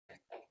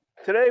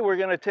Today we're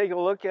going to take a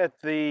look at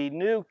the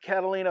new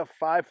Catalina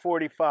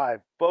 545,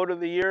 Boat of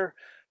the Year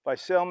by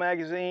Sail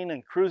Magazine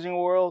and Cruising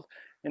World,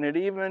 and it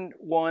even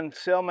won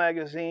Sail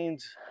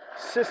Magazine's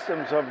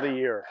Systems of the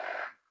Year.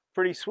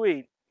 Pretty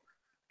sweet.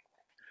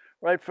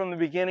 Right from the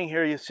beginning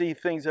here you see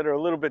things that are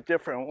a little bit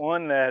different.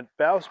 One, that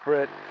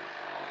bowsprit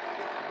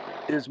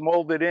is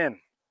molded in.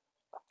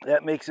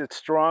 That makes it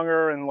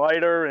stronger and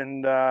lighter,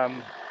 and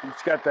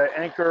it's got the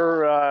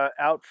anchor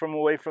out from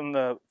away from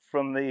the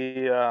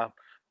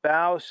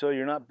bow, so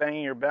you're not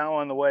banging your bow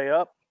on the way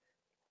up.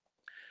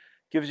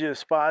 Gives you a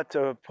spot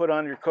to put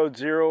on your code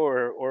 0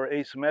 or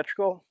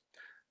asymmetrical.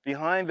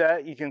 Behind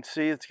that you can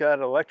see it's got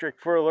electric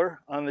furler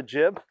on the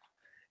jib,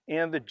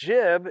 and the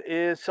jib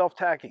is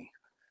self-tacking,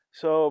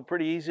 so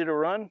pretty easy to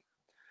run.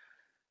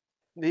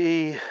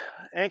 The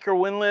anchor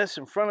windlass,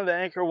 in front of the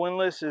anchor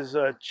windlass is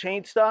a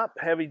chain stop,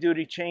 heavy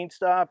duty chain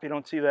stop. You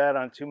don't see that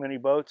on too many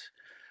boats.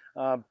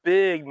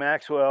 Big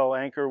Maxwell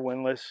anchor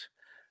windlass,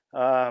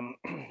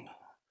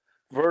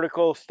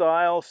 vertical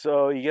style,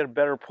 so you get a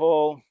better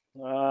pull.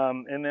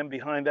 And then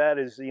behind that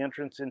is the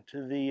entrance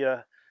into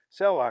the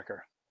sail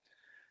locker.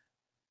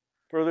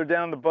 Further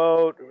down the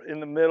boat, in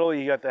the middle,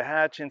 you got the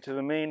hatch into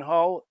the main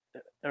hull,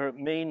 or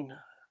main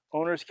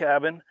owner's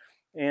cabin.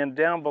 And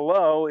down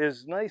below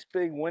is nice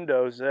big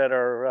windows that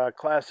are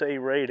Class A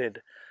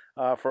rated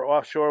for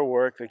offshore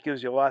work that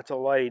gives you lots of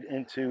light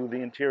into the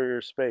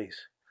interior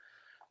space.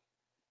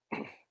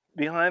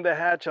 Behind the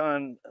hatch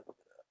on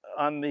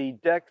the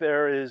deck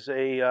there is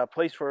a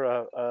place for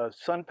a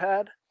sun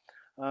pad,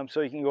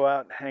 so you can go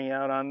out and hang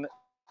out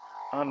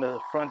on the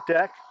front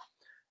deck,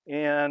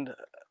 and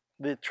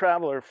the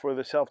traveler for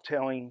the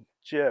self-tailing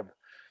jib.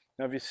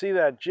 Now if you see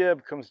that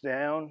jib comes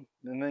down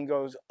and then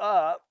goes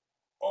up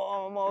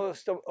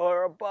almost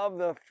or above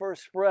the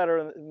first spreader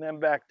and then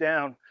back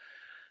down,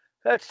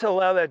 that's to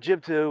allow that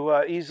jib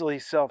to easily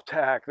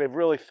self-tack. They've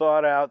really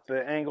thought out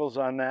the angles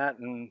on that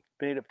and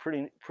made it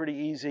pretty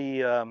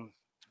easy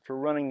for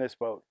running this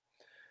boat.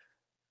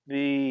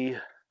 The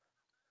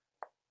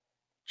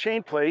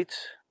chain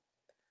plates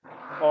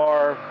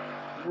are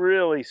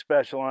really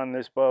special on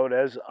this boat,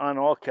 as on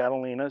all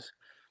Catalinas.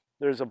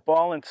 There's a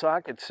ball and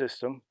socket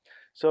system,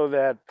 so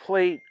that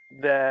plate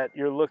that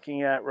you're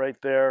looking at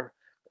right there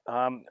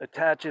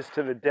attaches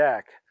to the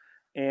deck,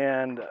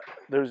 and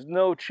there's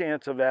no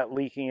chance of that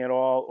leaking at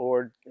all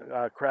or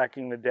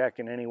cracking the deck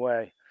in any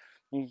way.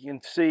 You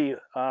can see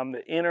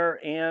the inner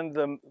and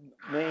the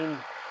main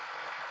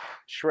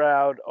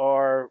shroud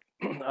are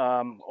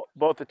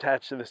both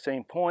attached to the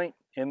same point,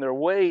 and they're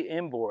way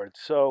inboard,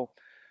 so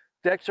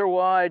decks are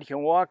wide, you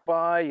can walk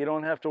by, you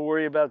don't have to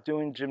worry about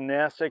doing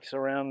gymnastics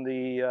around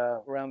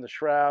the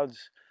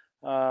shrouds.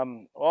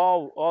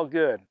 All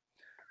good.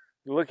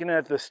 You're looking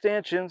at the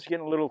stanchions,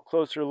 getting a little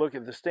closer look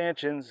at the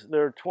stanchions.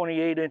 They're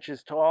 28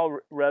 inches tall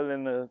rather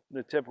than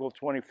the typical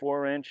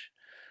 24-inch.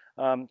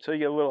 So you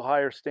get a little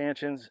higher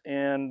stanchions,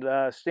 and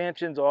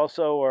stanchions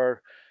also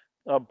are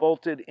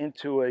bolted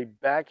into a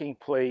backing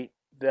plate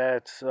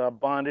that's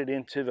bonded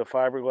into the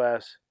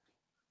fiberglass.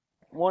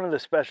 One of the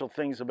special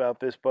things about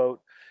this boat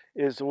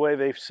is the way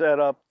they've set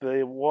up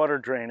the water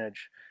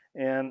drainage,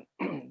 and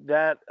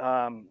that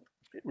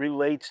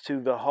relates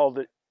to the hull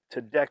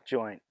to deck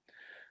joint.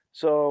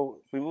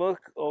 So we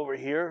look over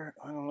here,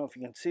 I don't know if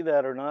you can see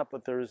that or not,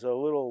 but there's a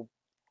little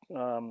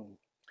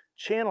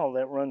channel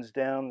that runs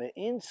down the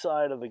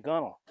inside of the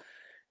gunnel,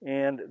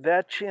 and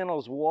that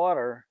channels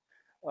water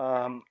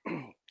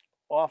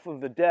off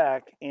of the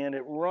deck, and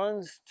it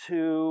runs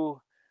to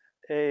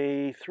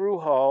a through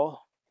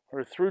hull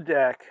or through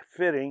deck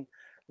fitting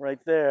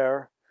right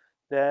there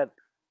that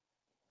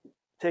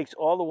takes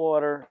all the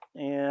water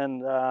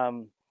and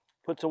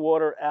puts the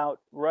water out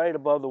right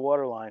above the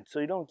water line, so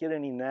you don't get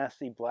any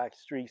nasty black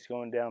streaks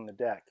going down the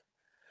deck.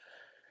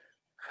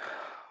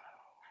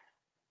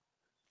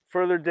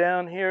 Further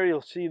down here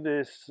you'll see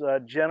this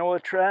Genoa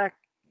track,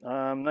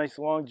 nice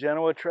long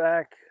Genoa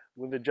track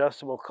with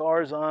adjustable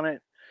cars on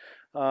it.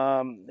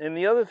 And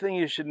the other thing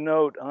you should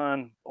note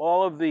on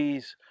all of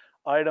these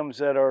items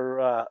that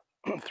are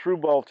through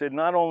bolted,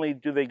 not only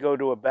do they go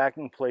to a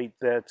backing plate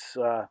that's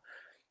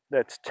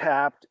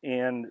tapped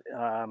and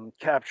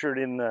captured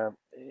in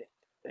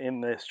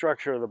the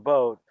structure of the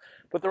boat,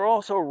 but they're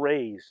also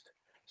raised,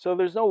 so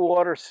there's no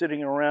water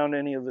sitting around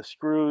any of the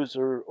screws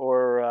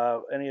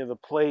or any of the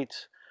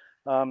plates,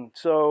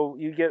 so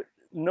you get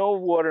no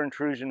water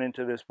intrusion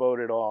into this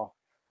boat at all.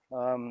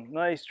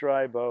 Nice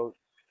dry boat.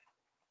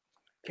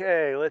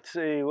 Okay, let's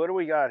see, what do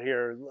we got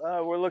here?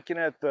 We're looking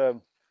at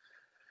the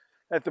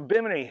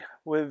bimini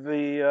with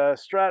the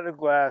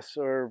Stratoglass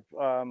or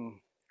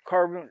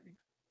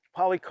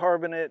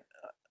polycarbonate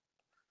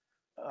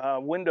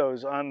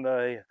windows on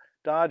the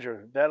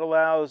Dodger. That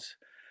allows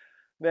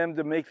them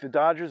to make the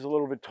Dodgers a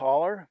little bit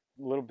taller,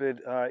 a little bit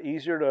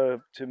easier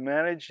to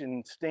manage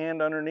and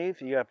stand underneath.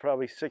 You got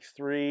probably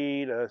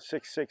 6'3" to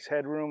 6'6"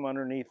 headroom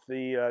underneath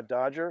the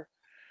Dodger.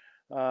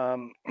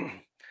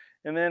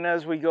 And then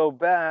as we go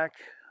back,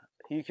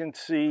 you can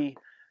see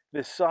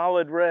this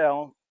solid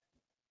rail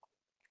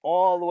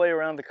all the way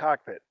around the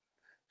cockpit.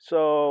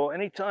 So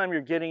anytime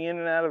you're getting in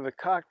and out of the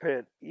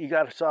cockpit, you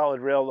got a solid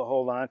rail to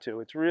hold on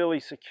to. It's really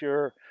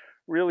secure,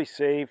 really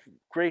safe,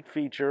 great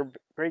feature,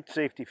 great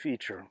safety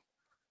feature.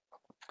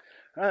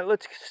 All right,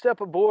 let's step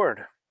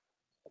aboard.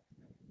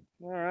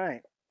 All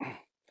right.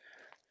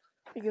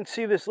 You can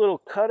see this little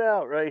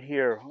cutout right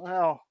here.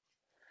 Well,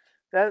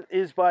 that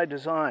is by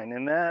design,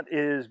 and that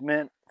is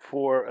meant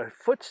for a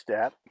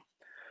footstep.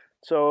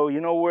 So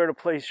you know where to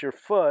place your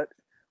foot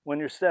when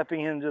you're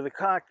stepping into the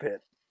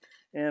cockpit.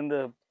 And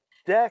the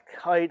deck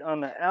height on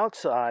the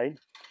outside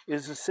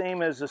is the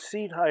same as the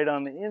seat height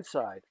on the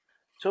inside.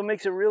 So it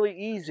makes it really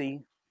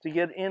easy to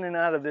get in and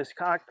out of this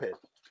cockpit.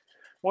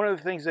 One of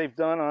the things they've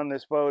done on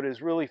this boat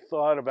is really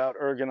thought about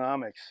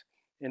ergonomics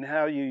and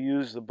how you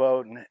use the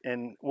boat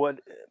and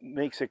what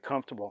makes it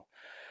comfortable.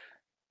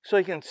 So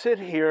you can sit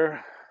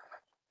here,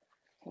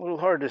 a little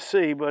hard to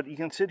see, but you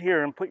can sit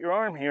here and put your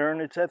arm here and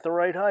it's at the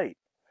right height.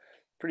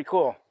 Pretty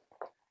cool.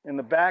 And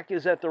the back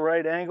is at the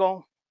right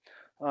angle.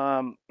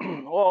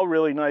 All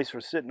really nice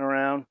for sitting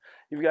around.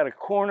 You've got a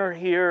corner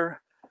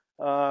here,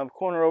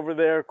 corner over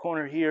there,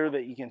 corner here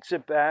that you can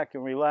sit back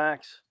and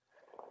relax.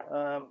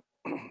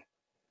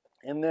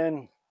 And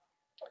then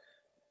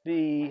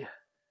the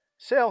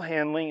sail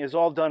handling is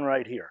all done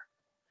right here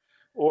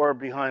or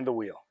behind the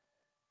wheel.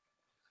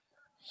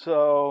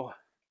 So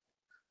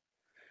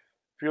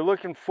if you're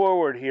looking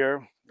forward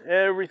here,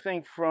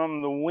 everything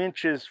from the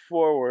winches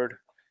forward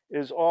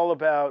is all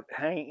about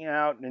hanging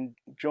out and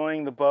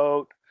enjoying the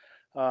boat,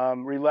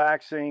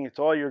 relaxing. It's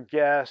all your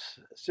guests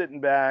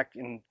sitting back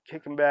and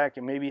kicking back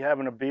and maybe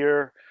having a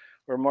beer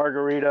or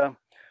margarita.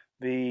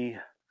 The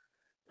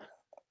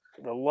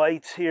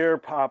lights here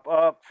pop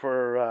up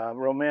for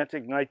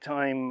romantic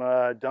nighttime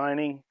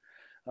dining.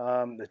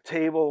 The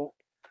table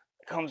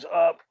comes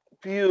up,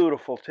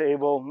 beautiful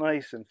table,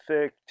 nice and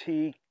thick,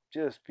 teak,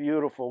 just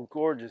beautiful,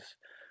 gorgeous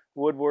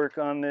woodwork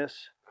on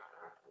this.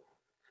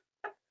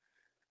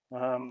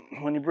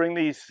 When you bring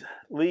these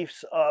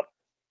leaves up,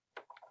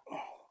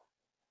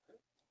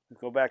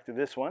 go back to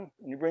this one.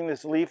 When you bring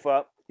this leaf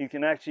up, you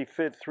can actually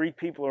fit 3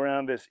 people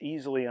around this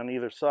easily on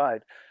either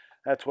side.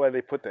 That's why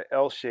they put the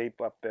L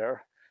shape up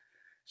there.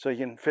 So you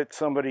can fit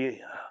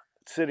somebody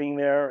sitting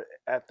there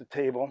at the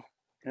table.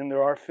 And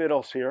there are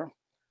fiddles here.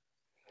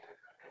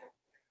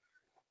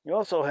 You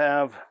also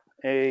have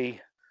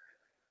a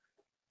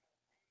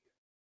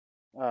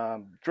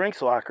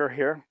drinks locker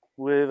here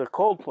with a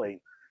cold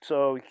plate.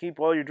 So you keep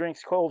all your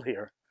drinks cold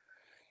here.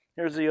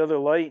 Here's the other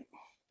light.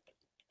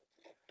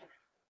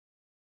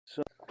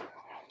 So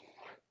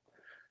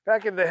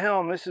back at the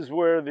helm, this is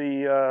where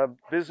the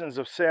business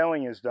of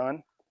sailing is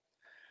done.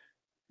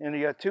 And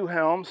you got 2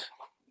 helms,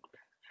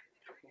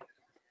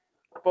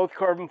 both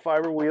carbon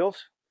fiber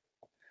wheels.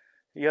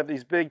 You got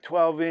these big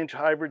 12-inch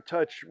hybrid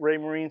touch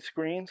Raymarine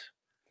screens.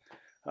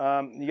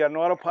 You got an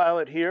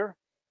autopilot here,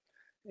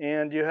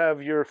 and you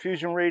have your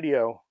fusion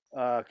radio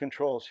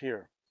controls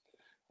here.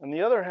 On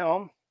the other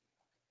helm,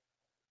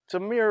 it's a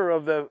mirror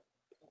of the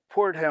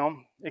port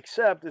helm,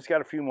 except it's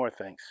got a few more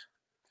things.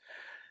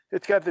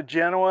 It's got the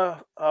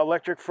Genoa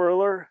electric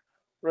furler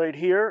right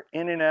here,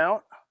 in and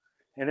out,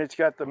 and it's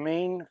got the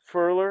main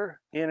furler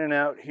in and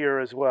out here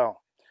as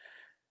well.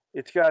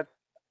 It's got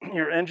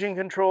your engine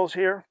controls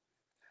here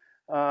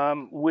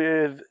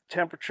with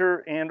temperature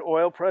and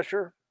oil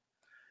pressure.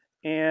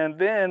 And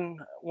then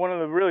one of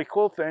the really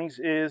cool things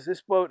is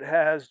this boat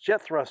has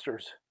jet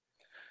thrusters.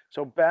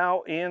 So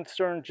bow and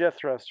stern jet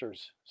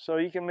thrusters. So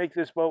you can make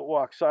this boat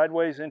walk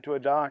sideways into a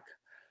dock,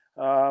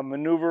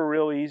 maneuver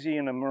real easy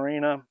in a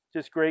marina.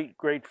 Just great,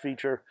 great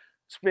feature.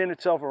 Spin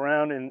itself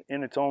around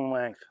in its own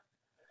length.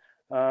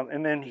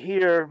 And then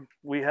here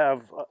we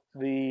have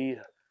the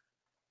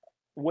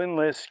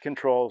windlass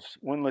controls,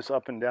 windlass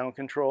up and down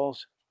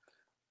controls,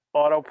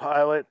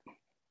 autopilot,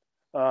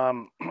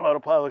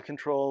 autopilot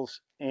controls,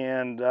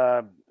 and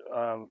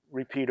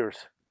repeaters.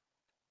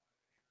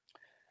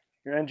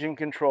 Your engine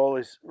control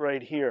is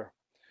right here.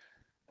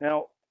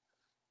 Now,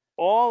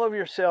 all of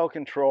your sail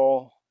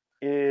control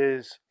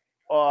is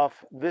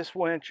off this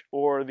winch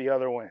or the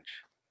other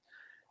winch.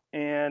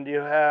 And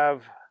you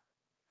have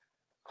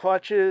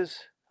clutches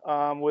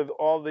with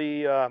all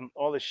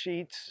the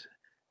sheets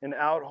and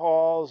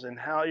outhauls and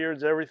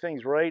halyards.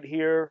 Everything's right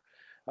here.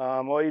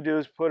 All you do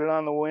is put it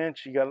on the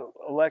winch. You got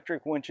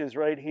electric winches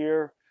right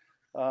here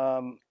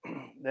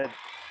that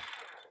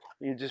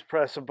you just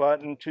press a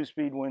button.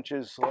 2-speed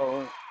winches,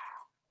 slow.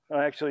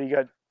 Actually, you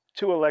got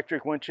 2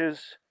 electric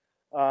winches,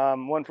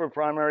 one for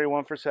primary,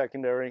 one for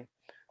secondary.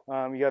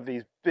 You got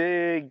these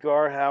big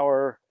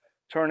Garhauer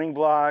turning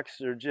blocks.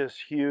 They're just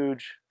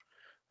huge.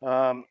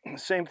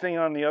 Same thing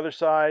on the other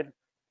side.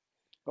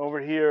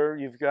 Over here,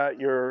 you've got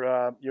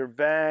your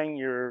vang,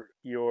 your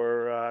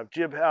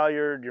jib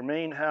halyard, your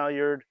main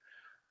halyard,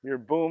 your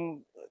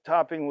boom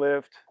topping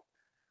lift,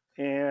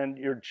 and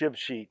your jib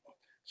sheet.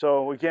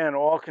 So again,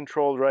 all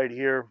controlled right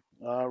here,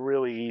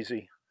 really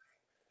easy.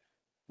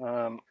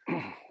 Doing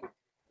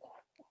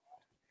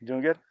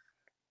good?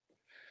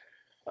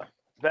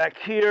 Back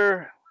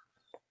here,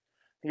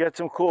 you got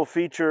some cool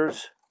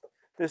features.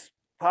 This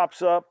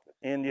pops up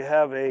and you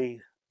have a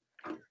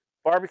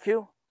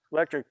barbecue,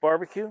 electric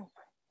barbecue,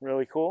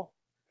 really cool.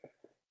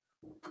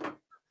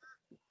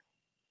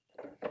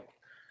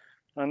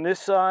 On this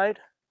side,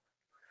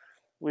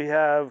 we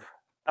have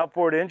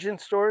outboard engine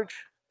storage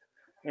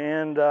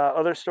and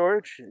other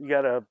storage. You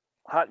got a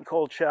hot and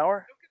cold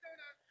shower.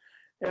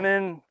 And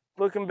then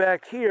looking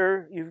back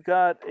here, you've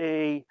got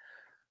a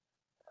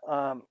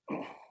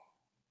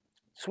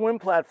swim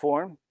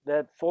platform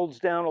that folds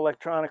down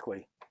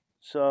electronically.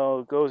 So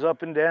it goes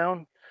up and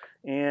down,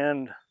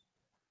 and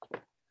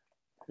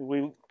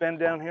we bend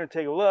down here and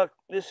take a look.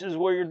 This is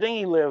where your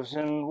dinghy lives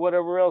and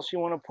whatever else you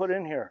want to put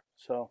in here.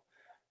 So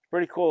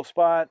pretty cool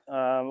spot,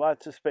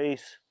 lots of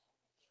space,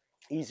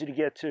 easy to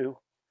get to.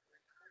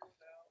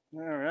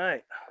 All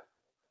right,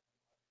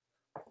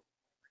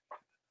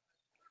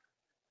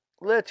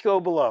 let's go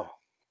below.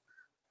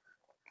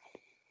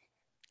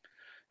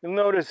 You'll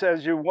notice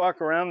as you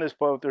walk around this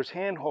boat, there's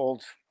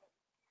handholds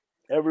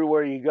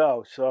everywhere you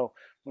go. So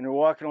when you're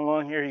walking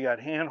along here, you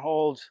got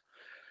handholds.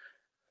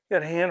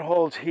 Got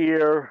handholds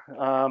here,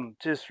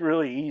 just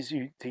really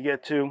easy to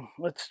get to.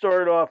 Let's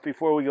start off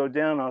before we go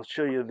down. I'll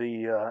show you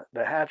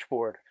the hatch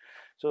board.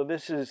 So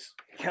this is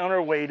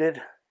counterweighted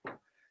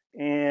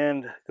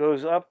and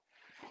goes up,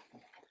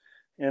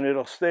 and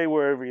it'll stay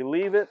wherever you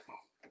leave it.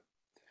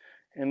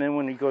 And then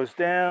when it goes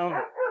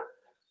down,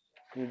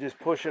 you just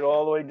push it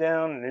all the way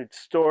down, and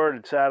it's stored.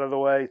 It's out of the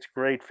way. It's a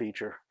great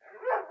feature.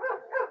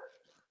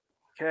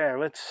 Okay,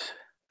 let's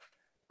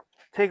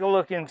take a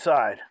look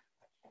inside.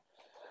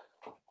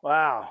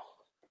 Wow,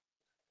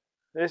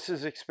 this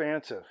is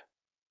expansive.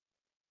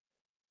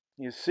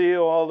 You see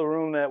all the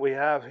room that we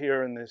have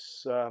here in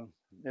this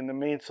in the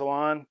main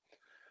salon.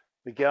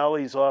 The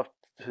galley's off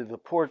to the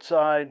port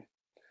side.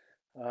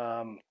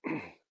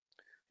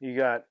 You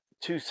got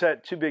two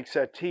big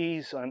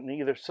settees on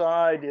either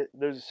side.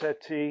 There's a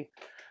settee.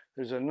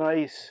 There's a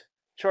nice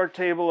chart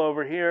table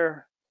over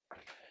here.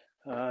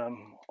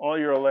 All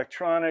your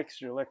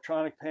electronics, your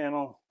electronic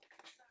panel.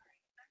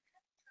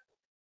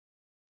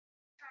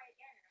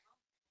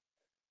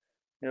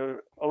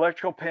 Your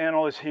electrical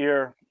panel is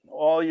here.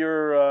 All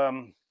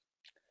your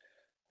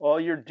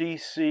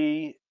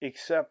DC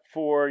except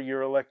for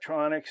your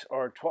electronics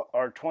are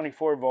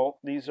 24 volt.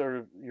 These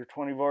are your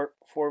 24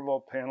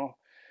 volt panel,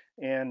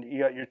 and you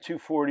got your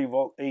 240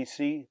 volt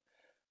AC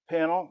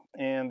panel,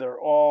 and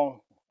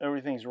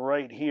everything's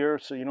right here,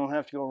 so you don't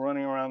have to go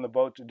running around the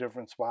boat to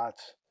different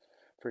spots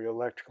for your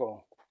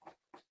electrical.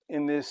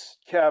 In this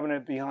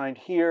cabinet behind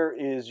here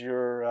is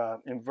your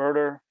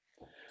inverter.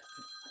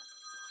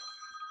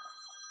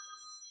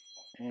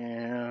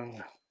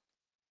 And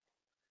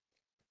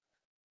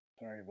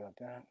sorry about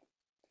that.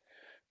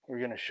 We're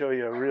going to show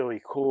you a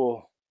really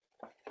cool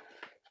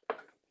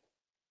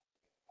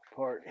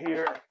part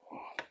here.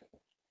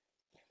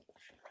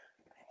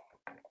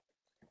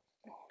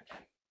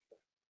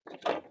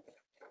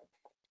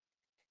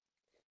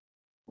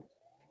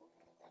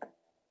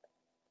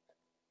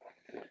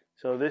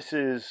 So this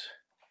is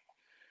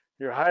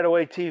your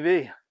hideaway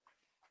TV.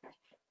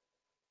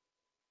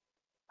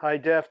 High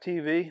def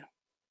TV.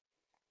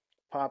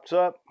 Pops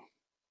up.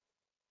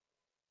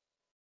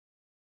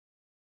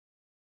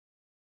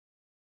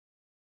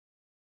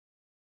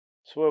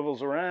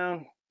 Swivels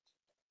around.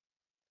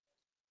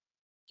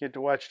 Get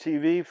to watch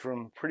TV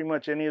from pretty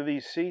much any of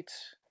these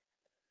seats.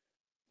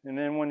 And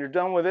then when you're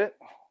done with it,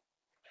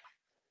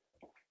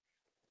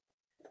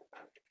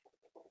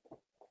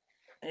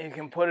 you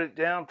can put it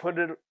down, put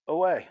it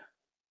away.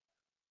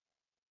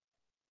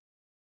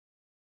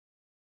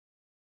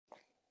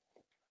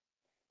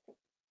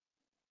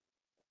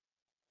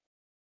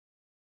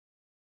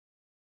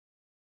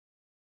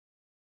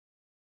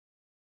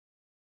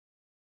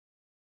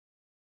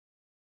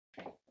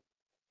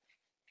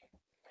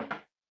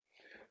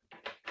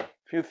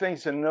 Few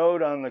things to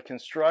note on the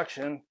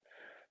construction.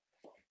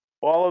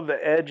 All of the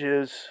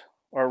edges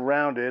are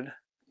rounded.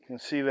 You can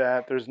see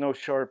that there's no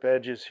sharp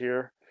edges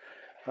here.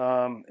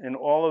 And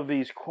all of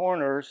these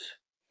corners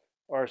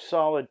are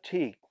solid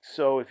teak.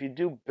 So if you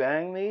do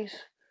bang these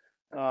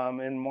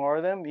and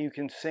mar them, you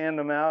can sand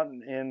them out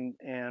and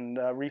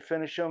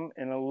refinish them,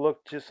 and it'll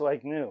look just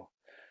like new.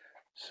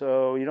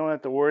 So you don't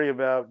have to worry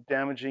about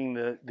damaging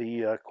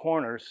the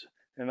corners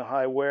and the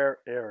high wear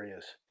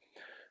areas.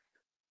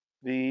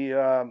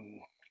 The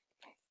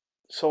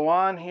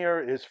salon here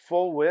is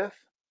full width.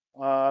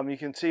 You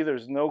can see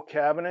there's no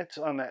cabinets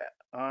on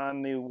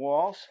the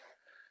walls,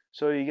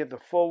 so you get the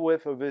full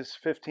width of this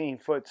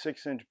 15-foot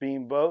 6-inch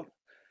beam boat.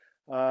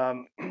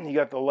 You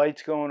got the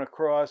lights going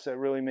across that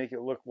really make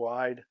it look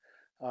wide.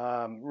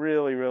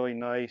 Really, really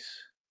nice.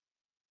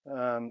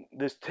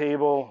 This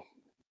table,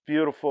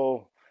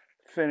 beautiful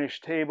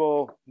finished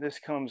table. This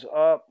comes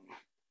up,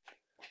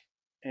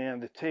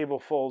 and the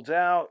table folds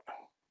out.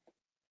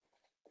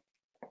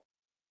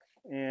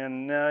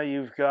 And now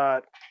you've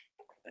got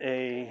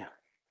a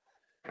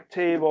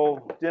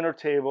table, dinner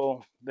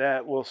table,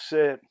 that will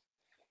sit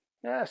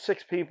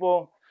 6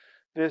 people.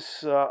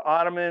 This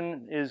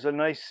ottoman is a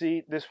nice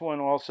seat. This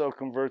one also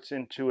converts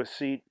into a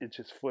seat. It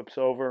just flips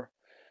over.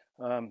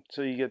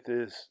 So you get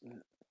this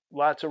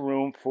lots of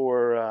room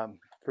for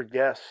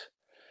guests.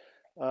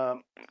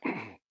 Um,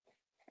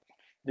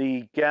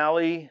 the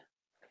galley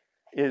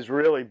is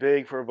really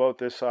big for a boat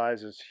this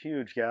size. It's a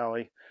huge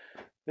galley.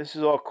 This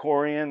is all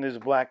Corian. There's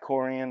black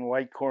Corian,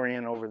 white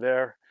Corian over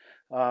there.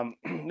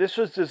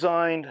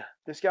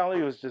 This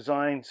galley was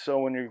designed so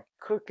when you're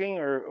cooking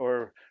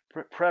or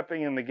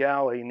prepping in the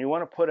galley and you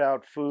want to put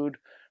out food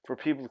for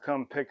people to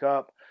come pick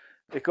up,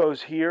 it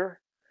goes here,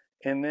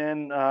 and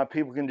then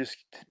people can just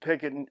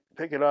pick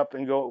it up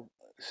and go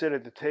sit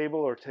at the table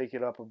or take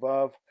it up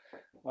above.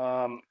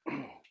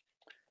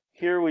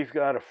 Here we've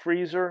got a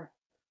freezer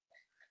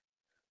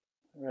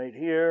right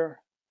here.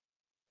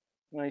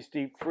 Nice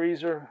deep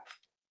freezer.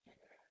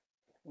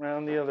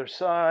 Around the other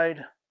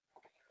side,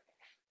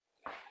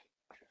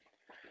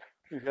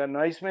 we've got an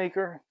ice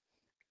maker.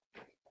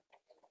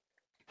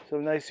 So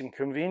nice and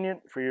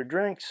convenient for your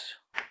drinks.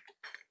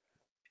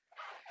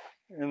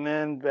 And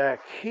then back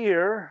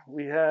here,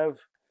 we have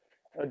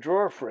a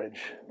drawer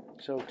fridge.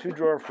 So 2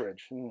 drawer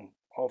fridge, and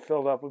all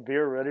filled up with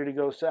beer, ready to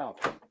go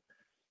south.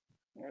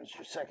 There's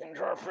your second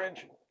drawer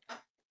fridge.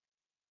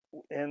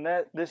 And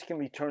this can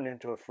be turned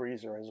into a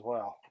freezer as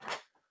well.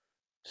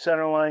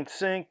 Centerline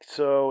sink,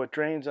 so it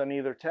drains on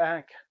either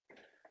tack.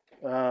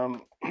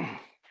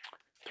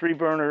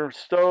 3-burner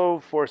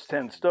stove, Force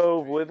 10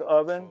 stove with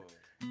oven.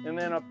 And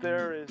then up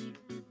there is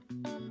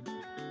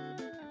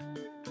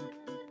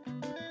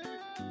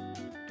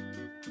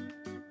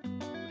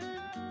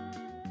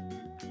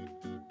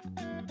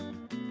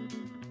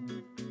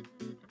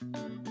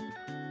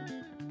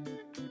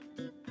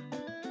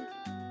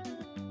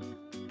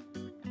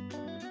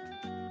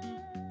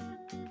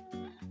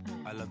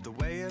I love the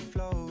way it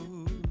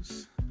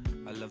flows,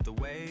 I love the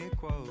way it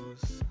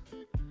grows.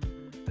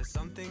 There's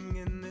something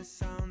in this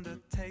sound that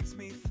takes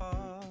me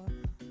far.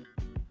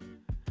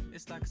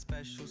 It's like a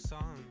special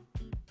song,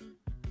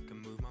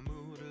 can move my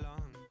mood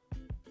along.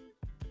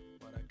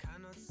 What I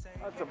cannot say.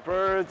 lots of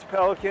birds,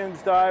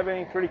 pelicans,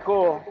 diving, pretty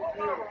cool.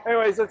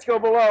 Anyways, let's go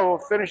below. We'll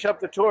finish up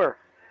the tour.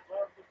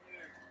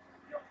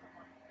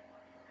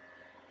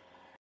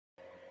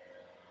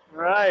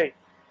 Right.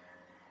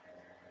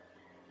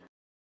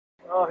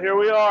 Well, here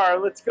we are.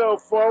 Let's go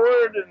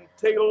forward and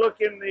take a look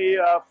in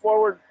the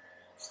forward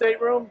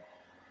stateroom.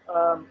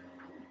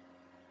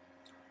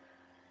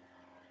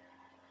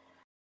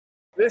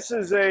 This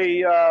is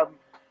a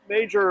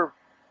major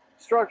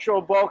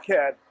structural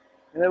bulkhead,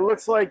 and it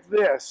looks like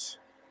this.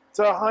 It's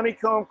a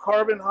honeycomb,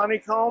 carbon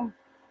honeycomb,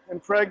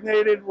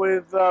 impregnated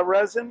with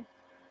resin,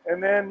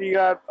 and then you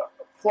got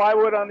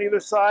plywood on either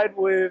side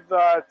with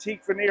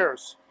teak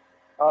veneers.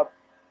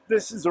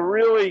 This is a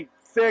really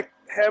thick,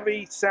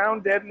 heavy,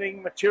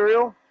 sound-deadening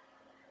material.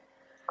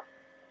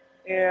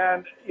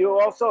 And you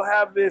also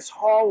have this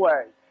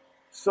hallway.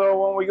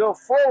 So when we go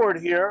forward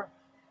here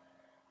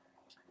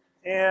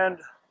and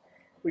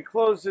we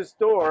close this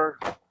door,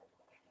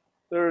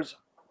 there's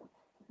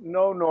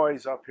no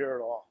noise up here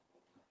at all.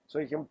 So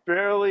you can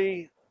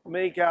barely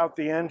make out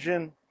the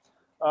engine.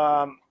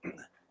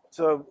 It's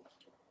a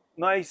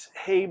nice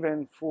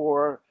haven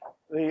for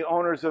the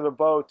owners of the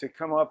boat to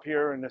come up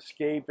here and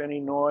escape any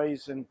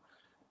noise and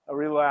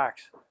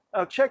relax.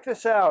 Now check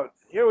this out.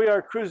 Here we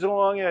are cruising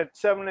along at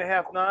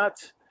 7.5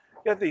 knots.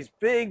 Got these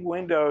big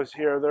windows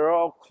here. They're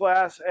all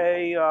Class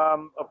A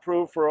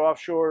approved for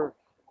offshore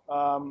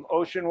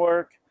ocean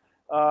work.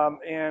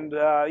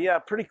 Yeah,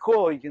 pretty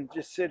cool. You can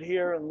just sit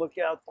here and look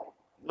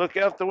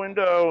out the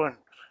window and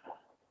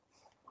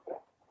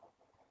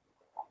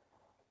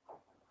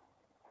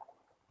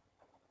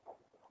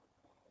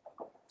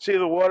see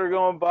the water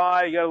going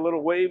by. You got a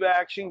little wave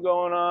action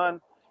going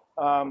on.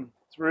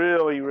 It's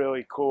really,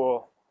 really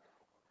cool.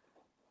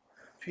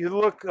 If you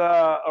look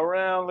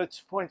around, let's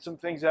point some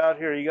things out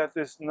here. You got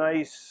this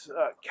nice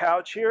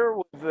couch here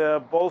with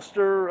the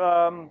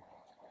bolster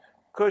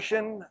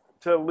cushion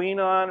to lean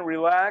on,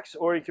 relax,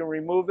 or you can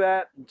remove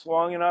that. It's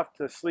long enough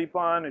to sleep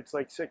on. It's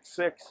like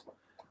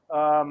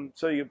 6'6".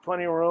 So you have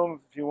plenty of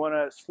room if you want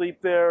to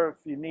sleep there, if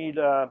you need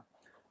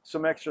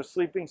some extra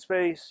sleeping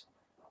space.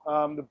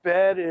 The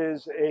bed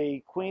is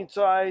a queen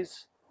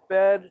size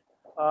bed,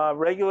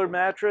 regular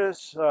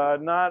mattress,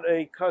 not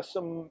a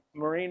custom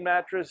marine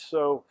mattress,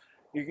 so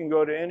you can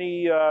go to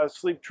any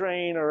Sleep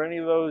Train or any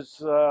of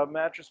those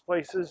mattress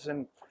places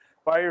and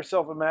buy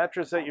yourself a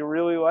mattress that you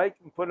really like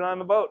and put it on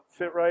the boat.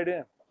 Fit right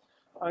in.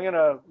 I'm going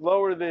to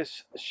lower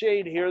this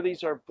shade here.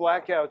 These are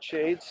blackout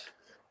shades.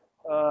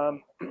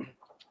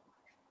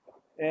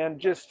 And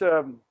just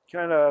to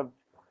kind of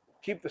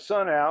keep the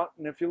sun out.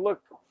 And if you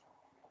look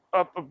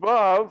up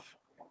above,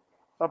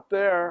 up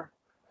there,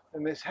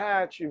 in this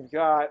hatch, you've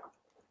got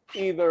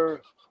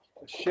either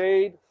a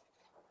shade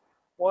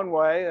one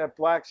way that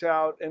blacks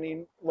out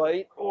any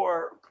light,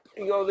 or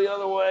you go the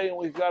other way and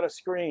we've got a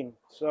screen.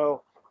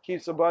 So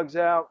keeps the bugs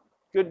out.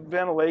 Good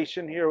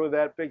ventilation here with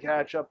that big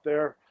hatch up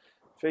there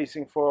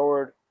facing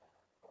forward.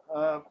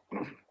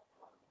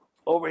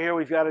 Over here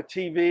we've got a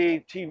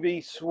TV.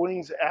 TV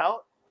swings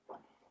out.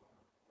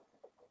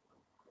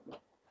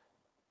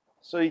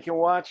 so you can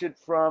watch it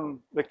from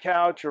the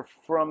couch or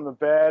from the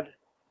bed,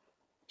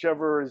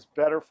 whichever is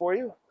better for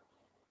you.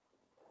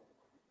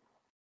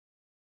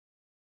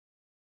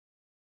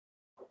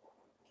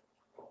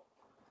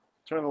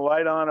 Turn the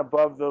light on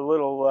above the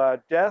little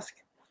desk,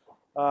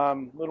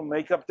 little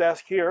makeup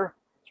desk here.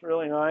 It's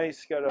really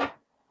nice. Got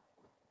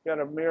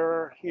a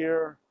mirror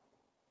here.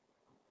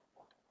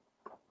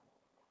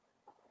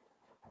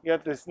 You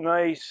got this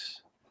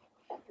nice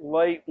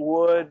light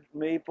wood,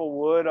 maple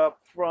wood up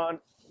front.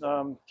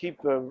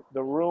 Keep the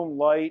room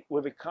light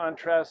with a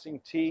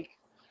contrasting teak.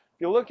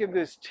 If you look at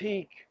this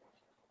teak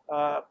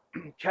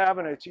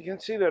cabinets, you can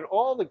see that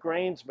all the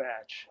grains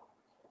match.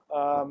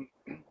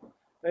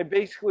 They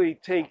basically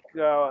take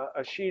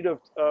a sheet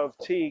of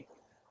teak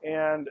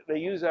and they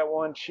use that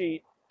one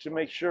sheet to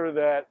make sure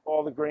that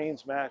all the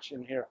grains match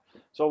in here.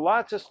 So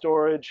lots of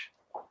storage.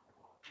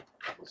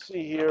 Let's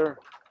see here,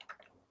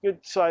 good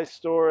size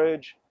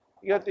storage.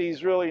 You got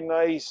these really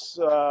nice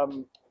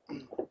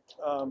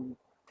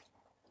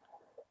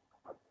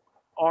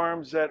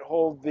arms that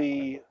hold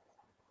the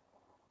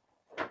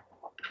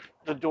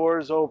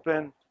doors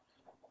open.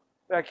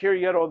 Back here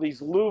you got all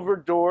these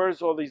louvered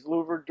doors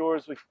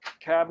with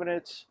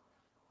cabinets.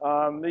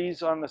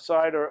 These on the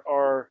side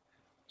are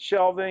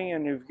shelving,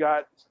 and you've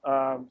got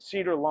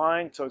cedar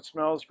lined, so it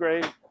smells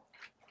great.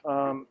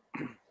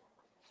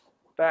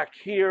 Back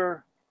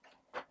here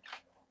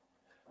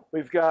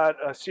we've got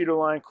a cedar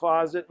lined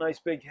closet, nice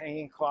big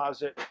hanging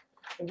closet,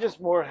 and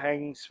just more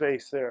hanging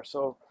space there.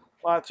 So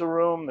lots of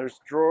room. There's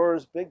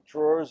drawers, big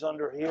drawers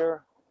under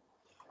here.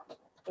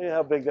 Look at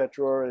how big that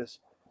drawer is.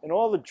 And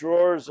all the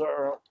drawers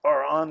are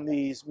on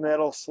these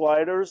metal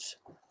sliders,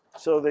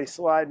 so they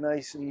slide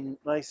nice and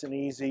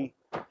easy.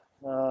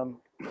 You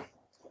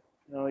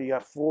know, you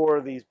got 4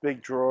 of these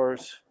big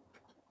drawers.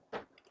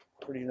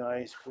 Pretty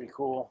nice, pretty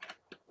cool.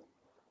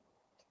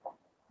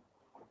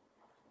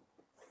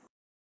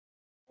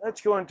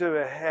 Let's go into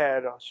the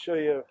head. I'll show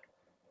you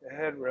the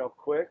head real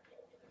quick.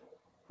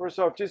 First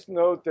off, just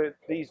note that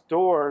these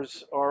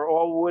doors are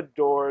all wood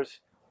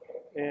doors,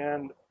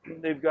 and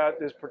they've got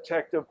this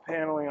protective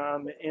paneling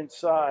on the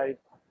inside.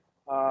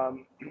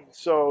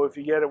 So if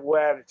you get it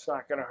wet, it's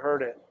not going to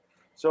hurt it.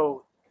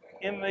 So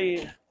in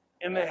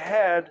the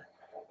head,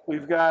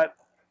 we've got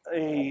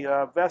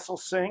a vessel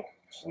sink,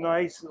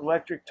 nice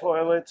electric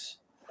toilets,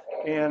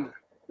 and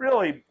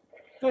really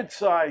good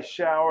size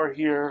shower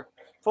here,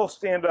 full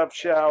stand-up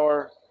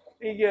shower.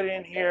 You get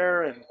in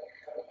here and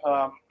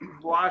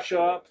wash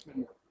up.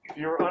 And if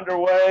you're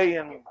underway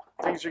and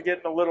things are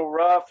getting a little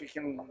rough, you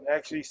can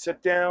actually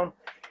sit down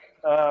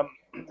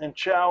and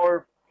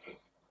shower.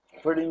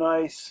 Pretty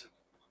nice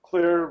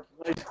clear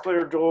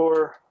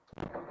door.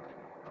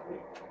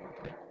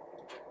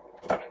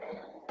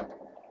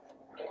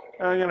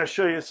 I'm going to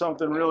show you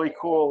something really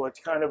cool. It's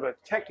kind of a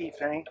techie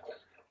thing,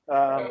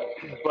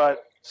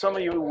 but some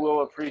of you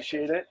will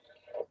appreciate it.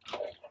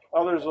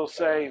 Others will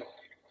say,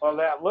 well,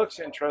 that looks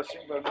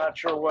interesting, but I'm not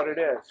sure what it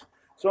is.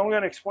 So I'm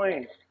going to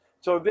explain.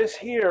 So this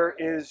here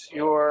is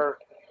your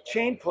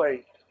chain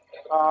plate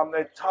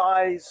that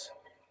ties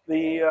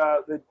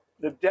the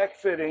deck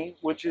fitting,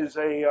 which is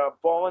a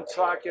ball and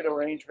socket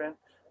arrangement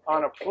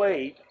on a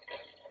plate,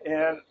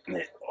 and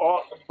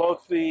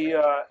both the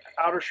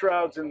outer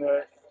shrouds and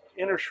the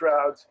inner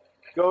shrouds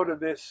go to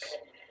this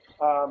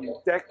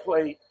deck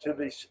plate, to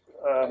these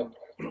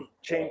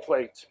chain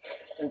plates.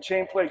 And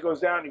chain plate goes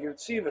down. You can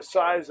see the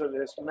size of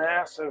this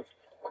massive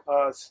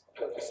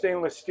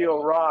stainless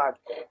steel rod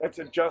that's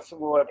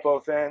adjustable at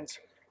both ends,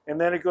 and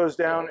then it goes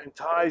down and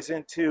ties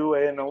into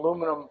an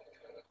aluminum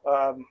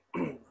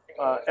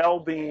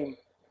L-beam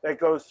that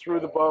goes through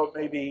the boat,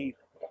 maybe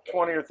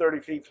 20 or 30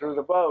 feet through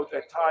the boat,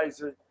 that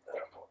ties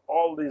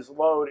all this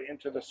load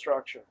into the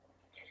structure.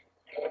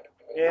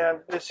 And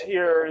this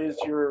here is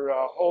your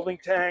holding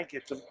tank.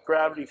 It's a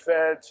gravity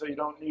fed, so you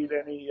don't need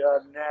any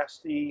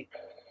nasty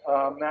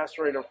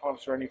macerator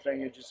pumps or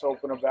anything. You just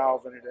open a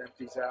valve and it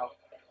empties out.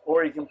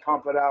 Or you can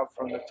pump it out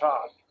from the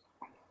top.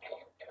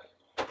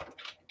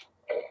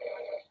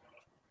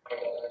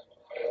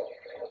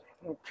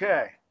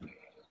 Okay.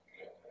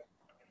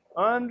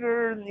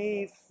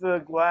 Underneath the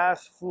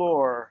glass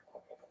floor,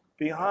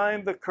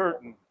 behind the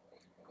curtain,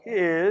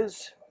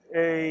 is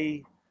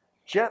a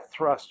jet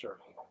thruster.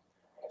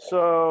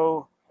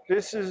 So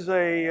this is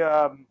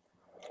a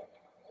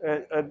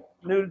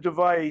new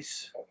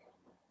device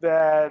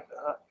that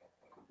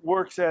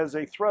works as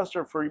a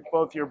thruster for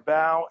both your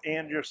bow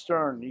and your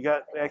stern. You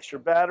got extra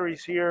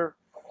batteries here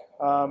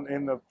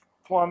in the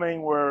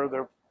plumbing where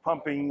they're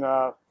pumping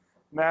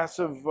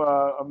massive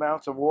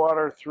amounts of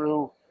water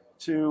through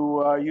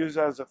to use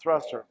as a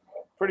thruster.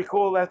 Pretty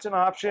cool. That's an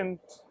option,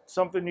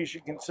 something you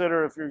should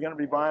consider if you're going to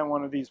be buying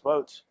one of these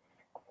boats.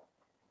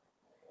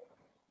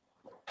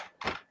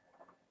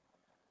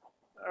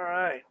 All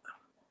right,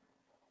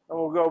 and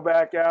we'll go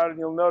back out, and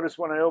you'll notice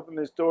when I open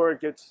this door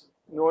it gets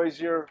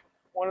noisier.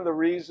 One of the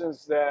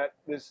reasons that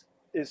this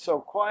is so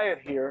quiet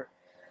here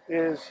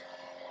is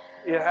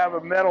you have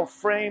a metal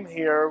frame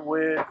here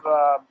with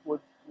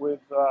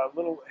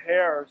little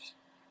hairs,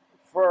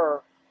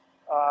 fur,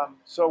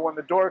 So when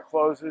the door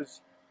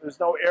closes, there's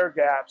no air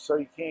gap, so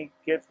you can't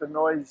get the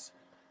noise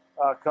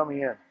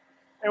coming in.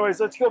 Anyways,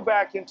 let's go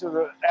back into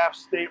the aft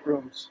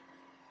staterooms.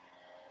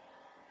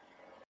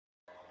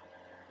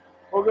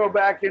 We'll go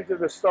back into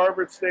the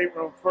starboard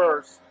stateroom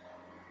first.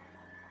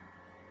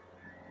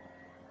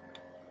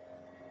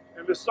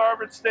 And the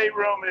starboard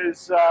stateroom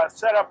is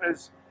set up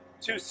as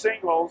 2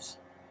 singles,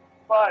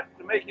 but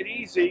to make it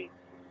easy,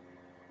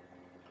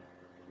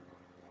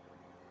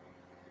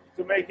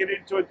 to make it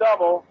into a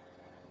double,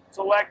 it's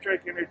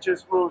electric and it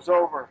just moves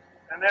over.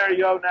 And there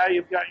you go, now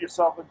you've got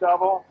yourself a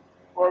double,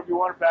 or if you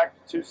want it back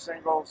to 2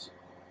 singles,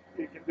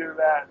 you can do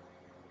that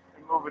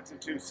and move it to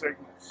 2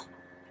 singles.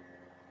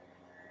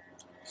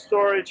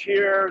 Storage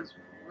here is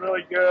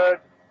really good.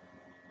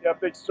 You have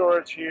big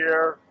storage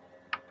here.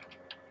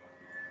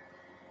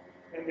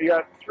 And you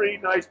got 3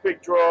 nice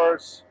big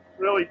drawers,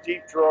 really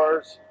deep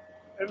drawers.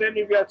 And then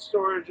you've got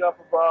storage up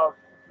above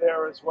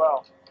there as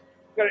well.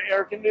 You've got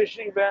air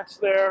conditioning vents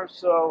there,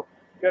 so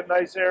you got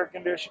nice air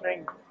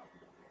conditioning.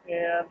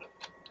 And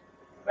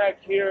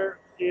back here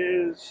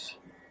is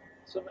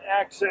some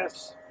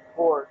access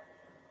port.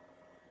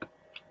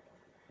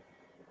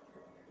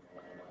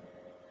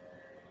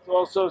 There's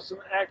also some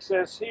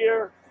access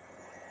here.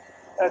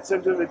 That's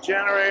into the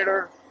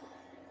generator.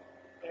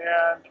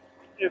 And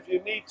if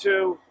you need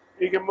to,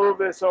 you can move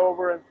this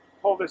over and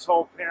pull this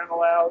whole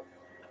panel out.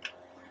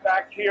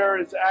 Back here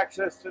is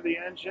access to the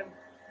engine.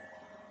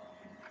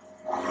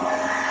 We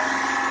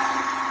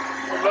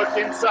look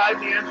inside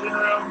the engine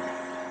room.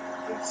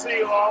 You can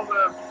see all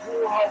the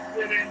through hull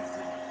fittings,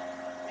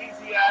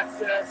 easy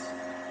access.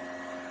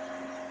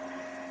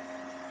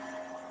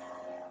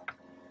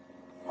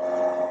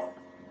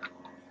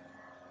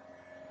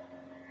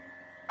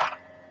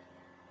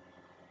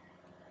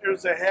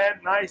 Here's a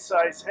head, nice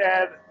size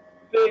head,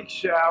 big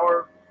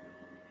shower.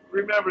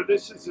 Remember,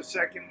 this is the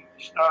second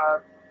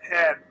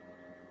head.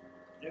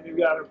 And you've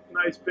got a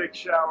nice big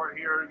shower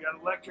here. You've got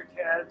electric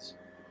heads,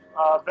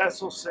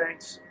 vessel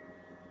sinks,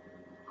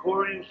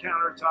 chlorine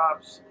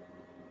countertops.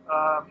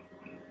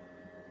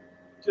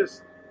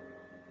 Just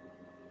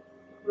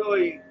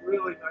really,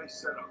 really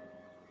nice setup.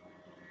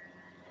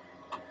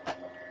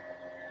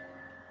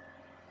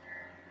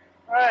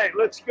 All right,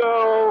 let's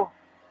go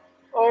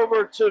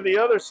over to the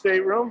other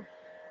stateroom.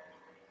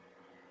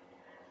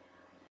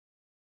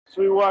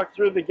 So we walk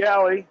through the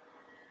galley.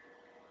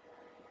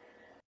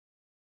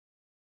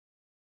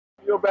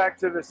 Go back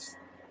to the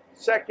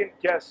second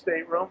guest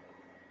stateroom.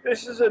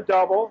 This is a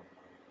double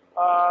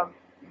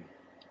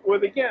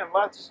with, again,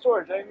 lots of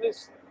storage. I mean,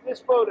 this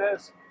boat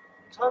has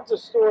tons of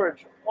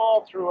storage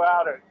all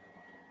throughout it.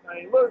 I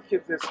mean, look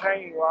at this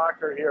hanging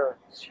locker here.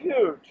 It's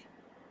huge.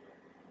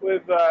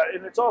 With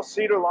and it's all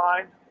cedar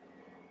lined.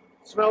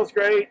 Smells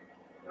great.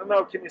 I don't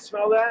know, can you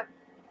smell that?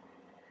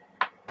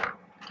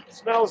 It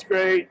smells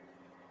great.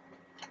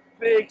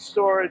 Big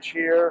storage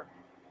here.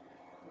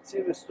 You can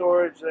see the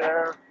storage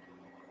there.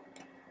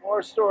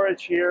 More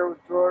storage here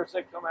with drawers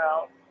that come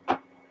out.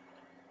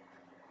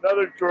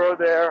 Another drawer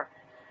there.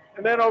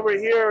 And then over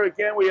here,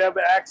 again, we have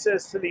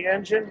access to the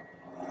engine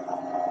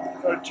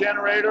or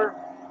generator.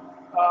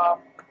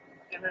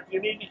 And if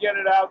you need to get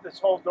it out, this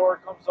whole door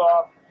comes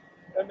off.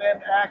 And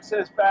then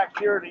access back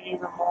here to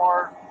even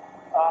more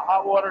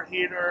hot water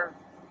heater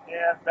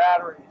and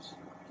batteries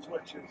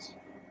switches.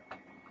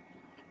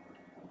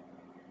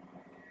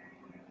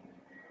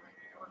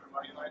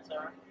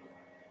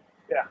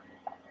 Yeah.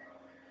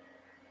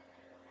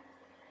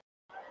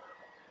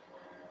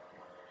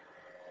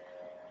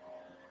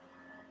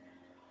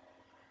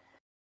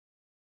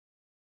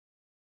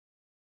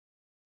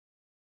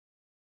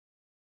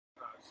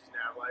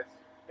 Nav lights.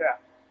 Yeah.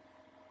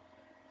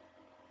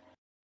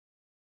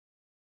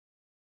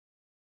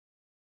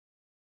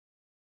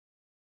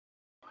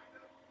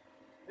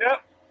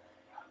 Yep.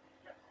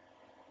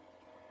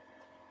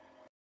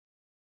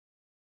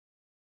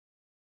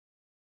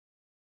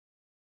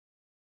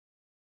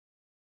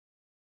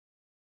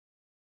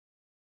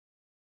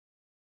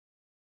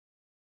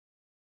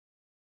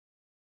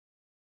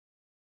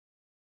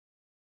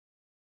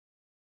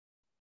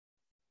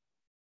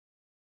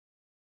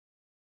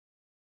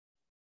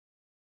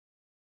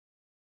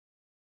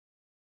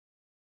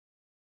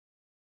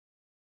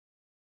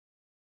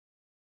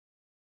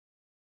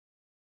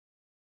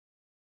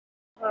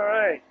 All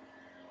right.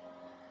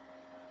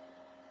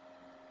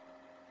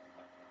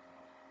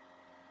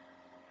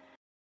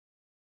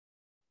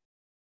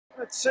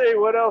 Let's see,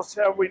 what else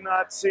have we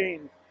not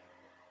seen?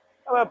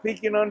 How about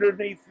peeking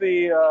underneath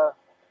the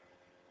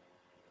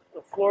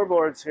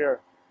floorboards here?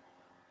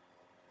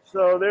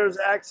 So there's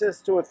access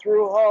to a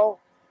through hull.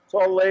 It's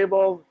all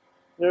labeled.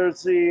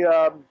 There's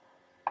the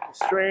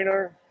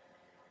strainer.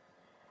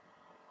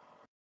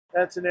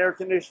 That's an air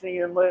conditioning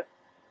inlet.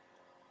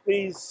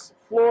 These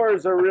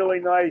floors are really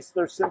nice.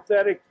 They're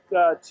synthetic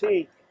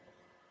teak,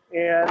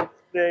 and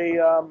they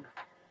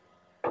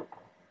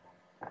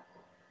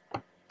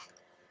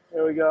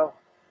there we go.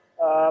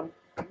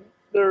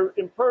 They're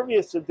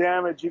impervious to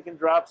damage. You can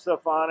drop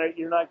stuff on it.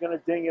 You're not going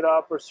to ding it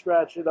up or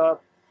scratch it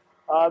up.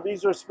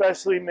 These are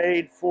specially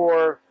made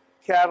for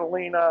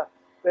Catalina.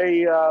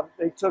 They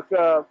took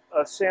a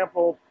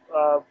sample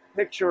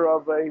picture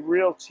of a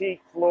real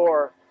teak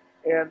floor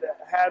and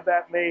had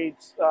that made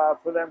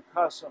for them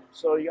custom.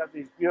 So you got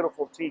these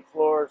beautiful teak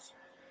floors.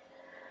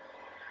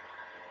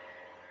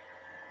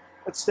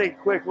 Let's take a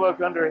quick look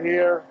under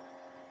here.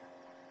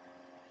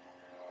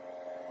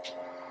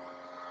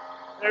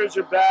 There's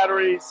your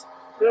batteries.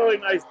 Really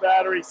nice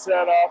battery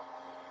setup.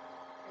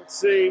 Let's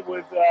see,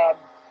 with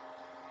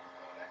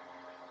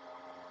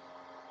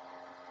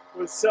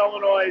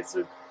solenoids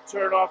to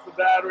turn off the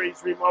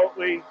batteries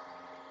remotely.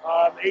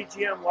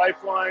 AGM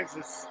lifelines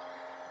is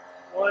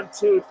 1,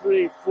 2,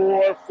 3,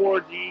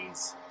 4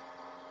 Ds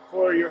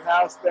for your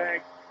house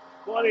bank.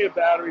 Plenty of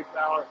battery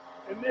power,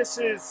 and this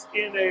is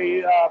in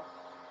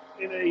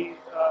a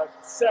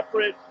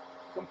separate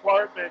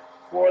compartment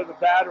for the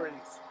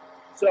batteries,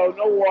 so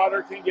no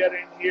water can get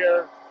in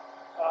here.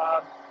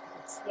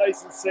 It's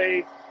nice and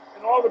safe,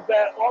 and all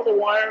the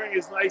wiring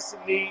is nice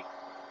and neat.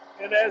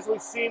 And as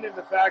we've seen in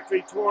the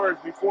factory tours,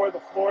 before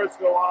the floors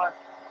go on,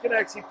 you can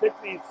actually pick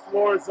these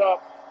floors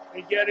up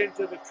and get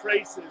into the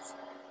traces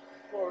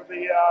for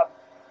the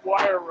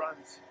wire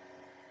runs.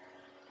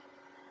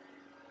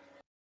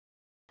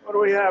 What do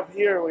we have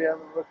here we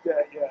haven't looked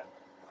at yet?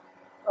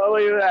 Oh,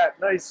 look at that.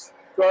 Nice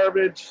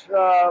garbage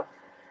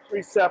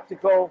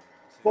receptacle.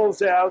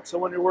 Pulls out, so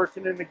when you're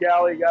working in the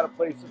galley, you got a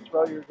place to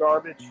throw your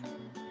garbage.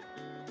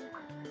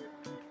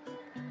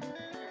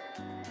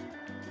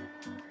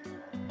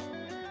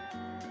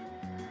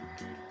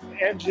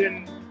 The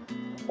engine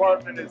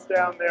compartment is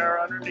down there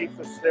underneath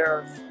the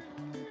stairs.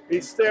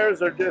 These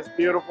stairs are just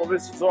beautiful.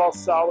 This is all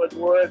solid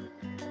wood,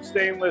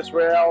 stainless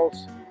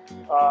rails.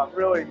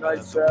 Really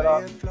nice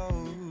setup.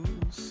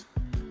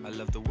 I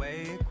love the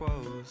way it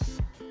grows.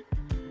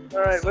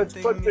 All right, let's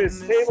put this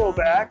table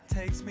back.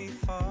 Takes me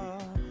far.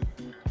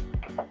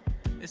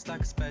 It's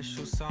like a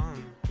special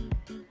song.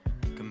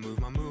 Can move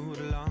my mood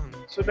along.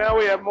 So now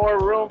we have more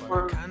room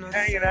for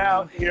hanging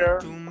out here.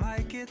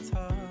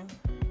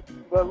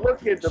 But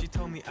look at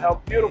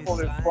how beautiful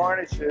this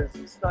varnish is.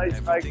 It's nice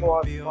high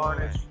gloss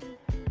varnish.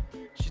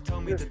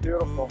 Just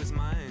beautiful.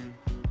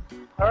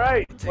 All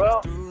right,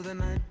 well,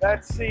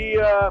 that's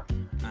the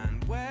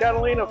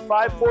Catalina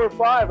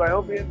 545. I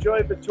hope you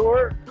enjoyed the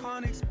tour.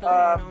 It's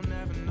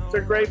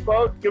a great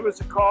boat. Give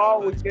us a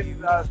call. We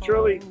can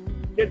surely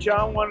get you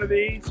on one of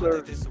these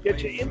or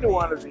get you into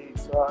one of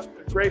these.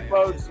 Great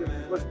boats,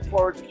 and looking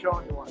forward to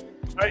showing you one.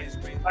 All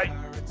right, bye.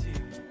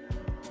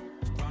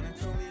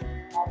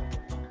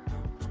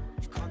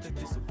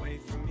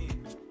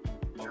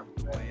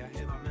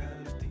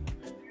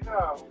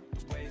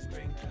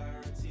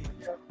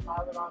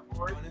 On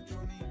board.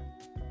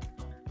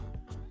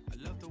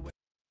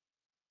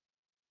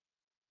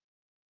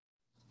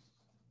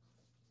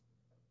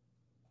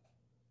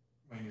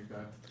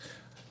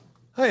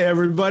 Hi,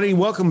 everybody.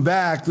 Welcome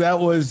back. That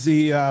was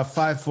the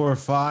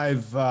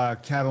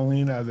 545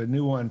 Catalina, the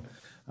new one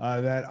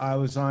that I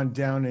was on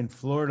down in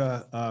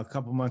Florida a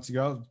couple months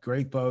ago.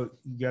 Great boat.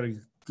 You got a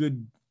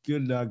good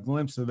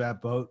glimpse of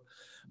that boat.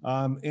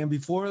 And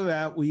before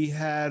that, we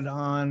had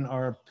on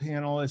our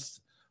panelists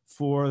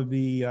for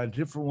the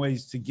different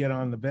ways to get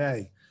on the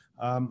bay.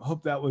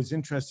 Hope that was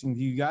interesting to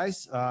you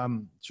guys.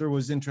 Sure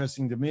was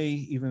interesting to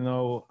me, even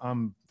though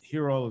I'm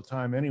here all the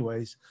time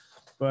anyways.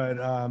 But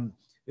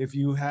if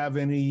you have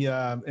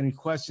any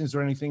questions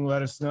or anything,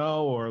 let us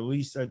know, or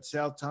Lisa at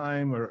South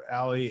Time or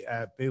Allie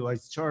at Bay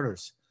Lights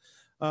Charters.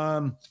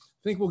 I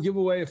think we'll give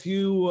away a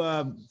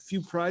few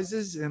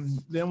prizes, and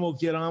then we'll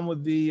get on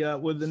with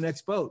the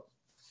next boat.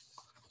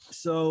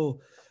 So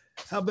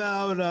how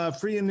about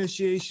free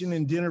initiation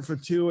and dinner for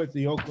two at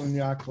the Oakland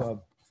Yacht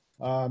Club?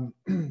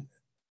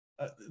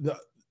 The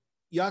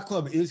Yacht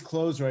Club is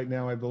closed right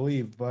now, I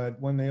believe, but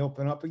when they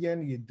open up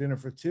again, you get dinner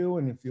for two,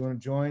 and if you want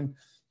to join,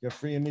 you have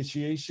free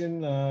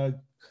initiation.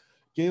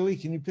 Gailey,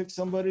 can you pick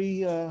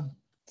somebody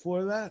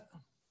for that?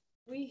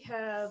 We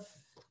have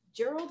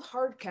Gerald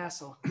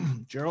Hardcastle.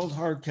 Gerald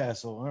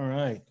Hardcastle, all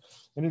right.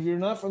 And if you're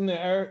not from the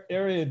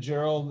area,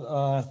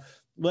 Gerald,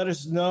 let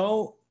us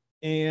know,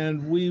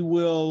 and we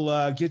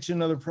will get you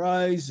another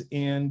prize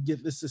and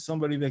get this to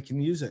somebody that can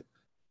use it.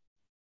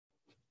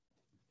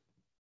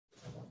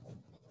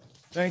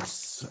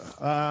 Thanks.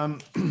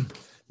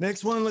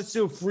 Next one, let's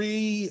do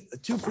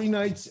two free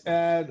nights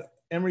at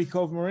Emery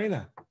Cove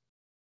Marina.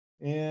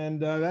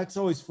 And that's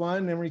always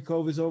fun. Emery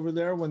Cove is over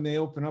there when they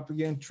open up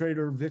again.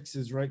 Trader Vic's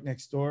is right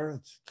next door.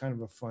 It's kind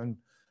of a fun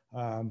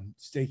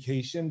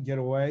staycation,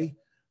 getaway.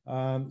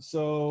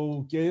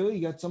 So Gailey,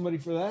 you got somebody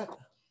for that?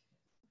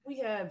 We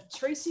have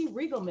Tracy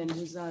Riegelman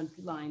who's on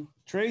line.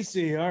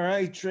 Tracy, all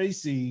right,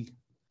 Tracy.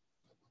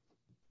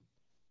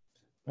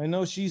 I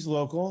know she's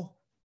local.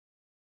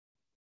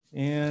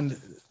 And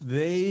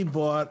they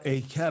bought a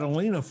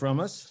Catalina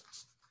from us.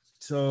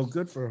 So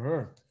good for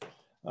her.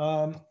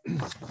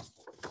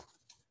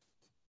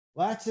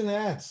 Lats and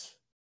Ats,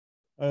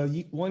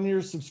 1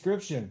 year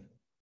subscription.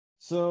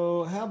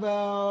 So how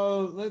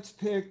about, let's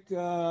pick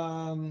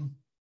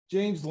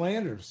James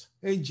Landers.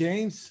 Hey,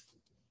 James.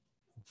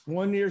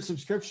 1-year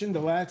subscription to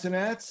Lats and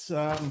Ats.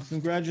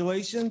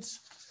 Congratulations.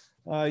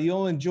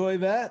 You'll enjoy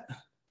that.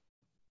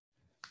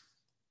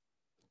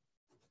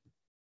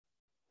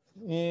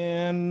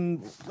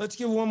 And let's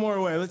give one more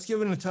away. Let's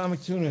give an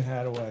Atomic Tuna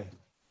hat away.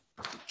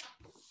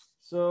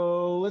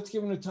 So let's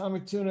give an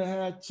Atomic Tuna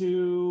hat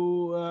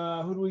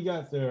to, who do we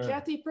got there?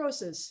 Kathy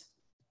Process.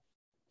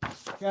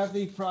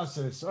 Kathy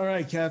Process. All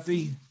right,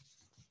 Kathy.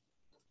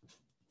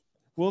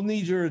 We'll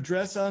need your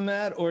address on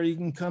that, or you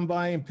can come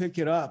by and pick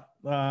it up.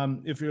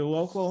 If you're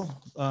local,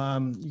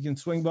 you can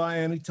swing by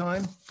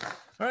anytime.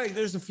 All right,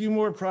 there's a few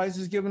more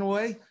prizes given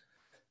away.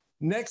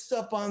 Next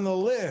up on the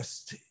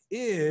list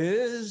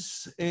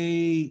is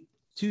a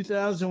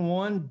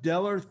 2001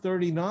 Deller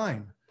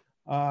 39.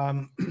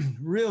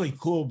 Really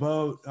cool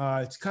boat.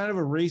 It's kind of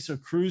a racer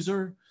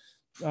cruiser.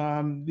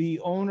 The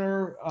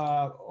owner,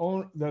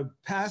 the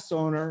past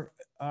owner,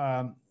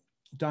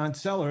 Don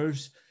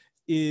Sellers,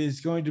 is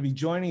going to be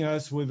joining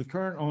us with the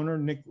current owner,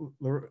 Nick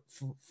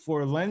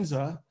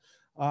Forlenza,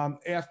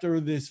 after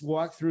this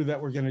walkthrough that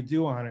we're going to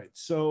do on it.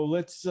 So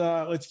let's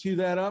cue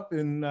that up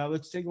and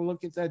let's take a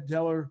look at that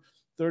Deller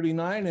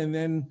 39, and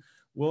then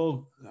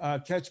we'll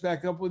catch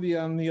back up with you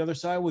on the other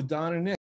side with Don and Nick.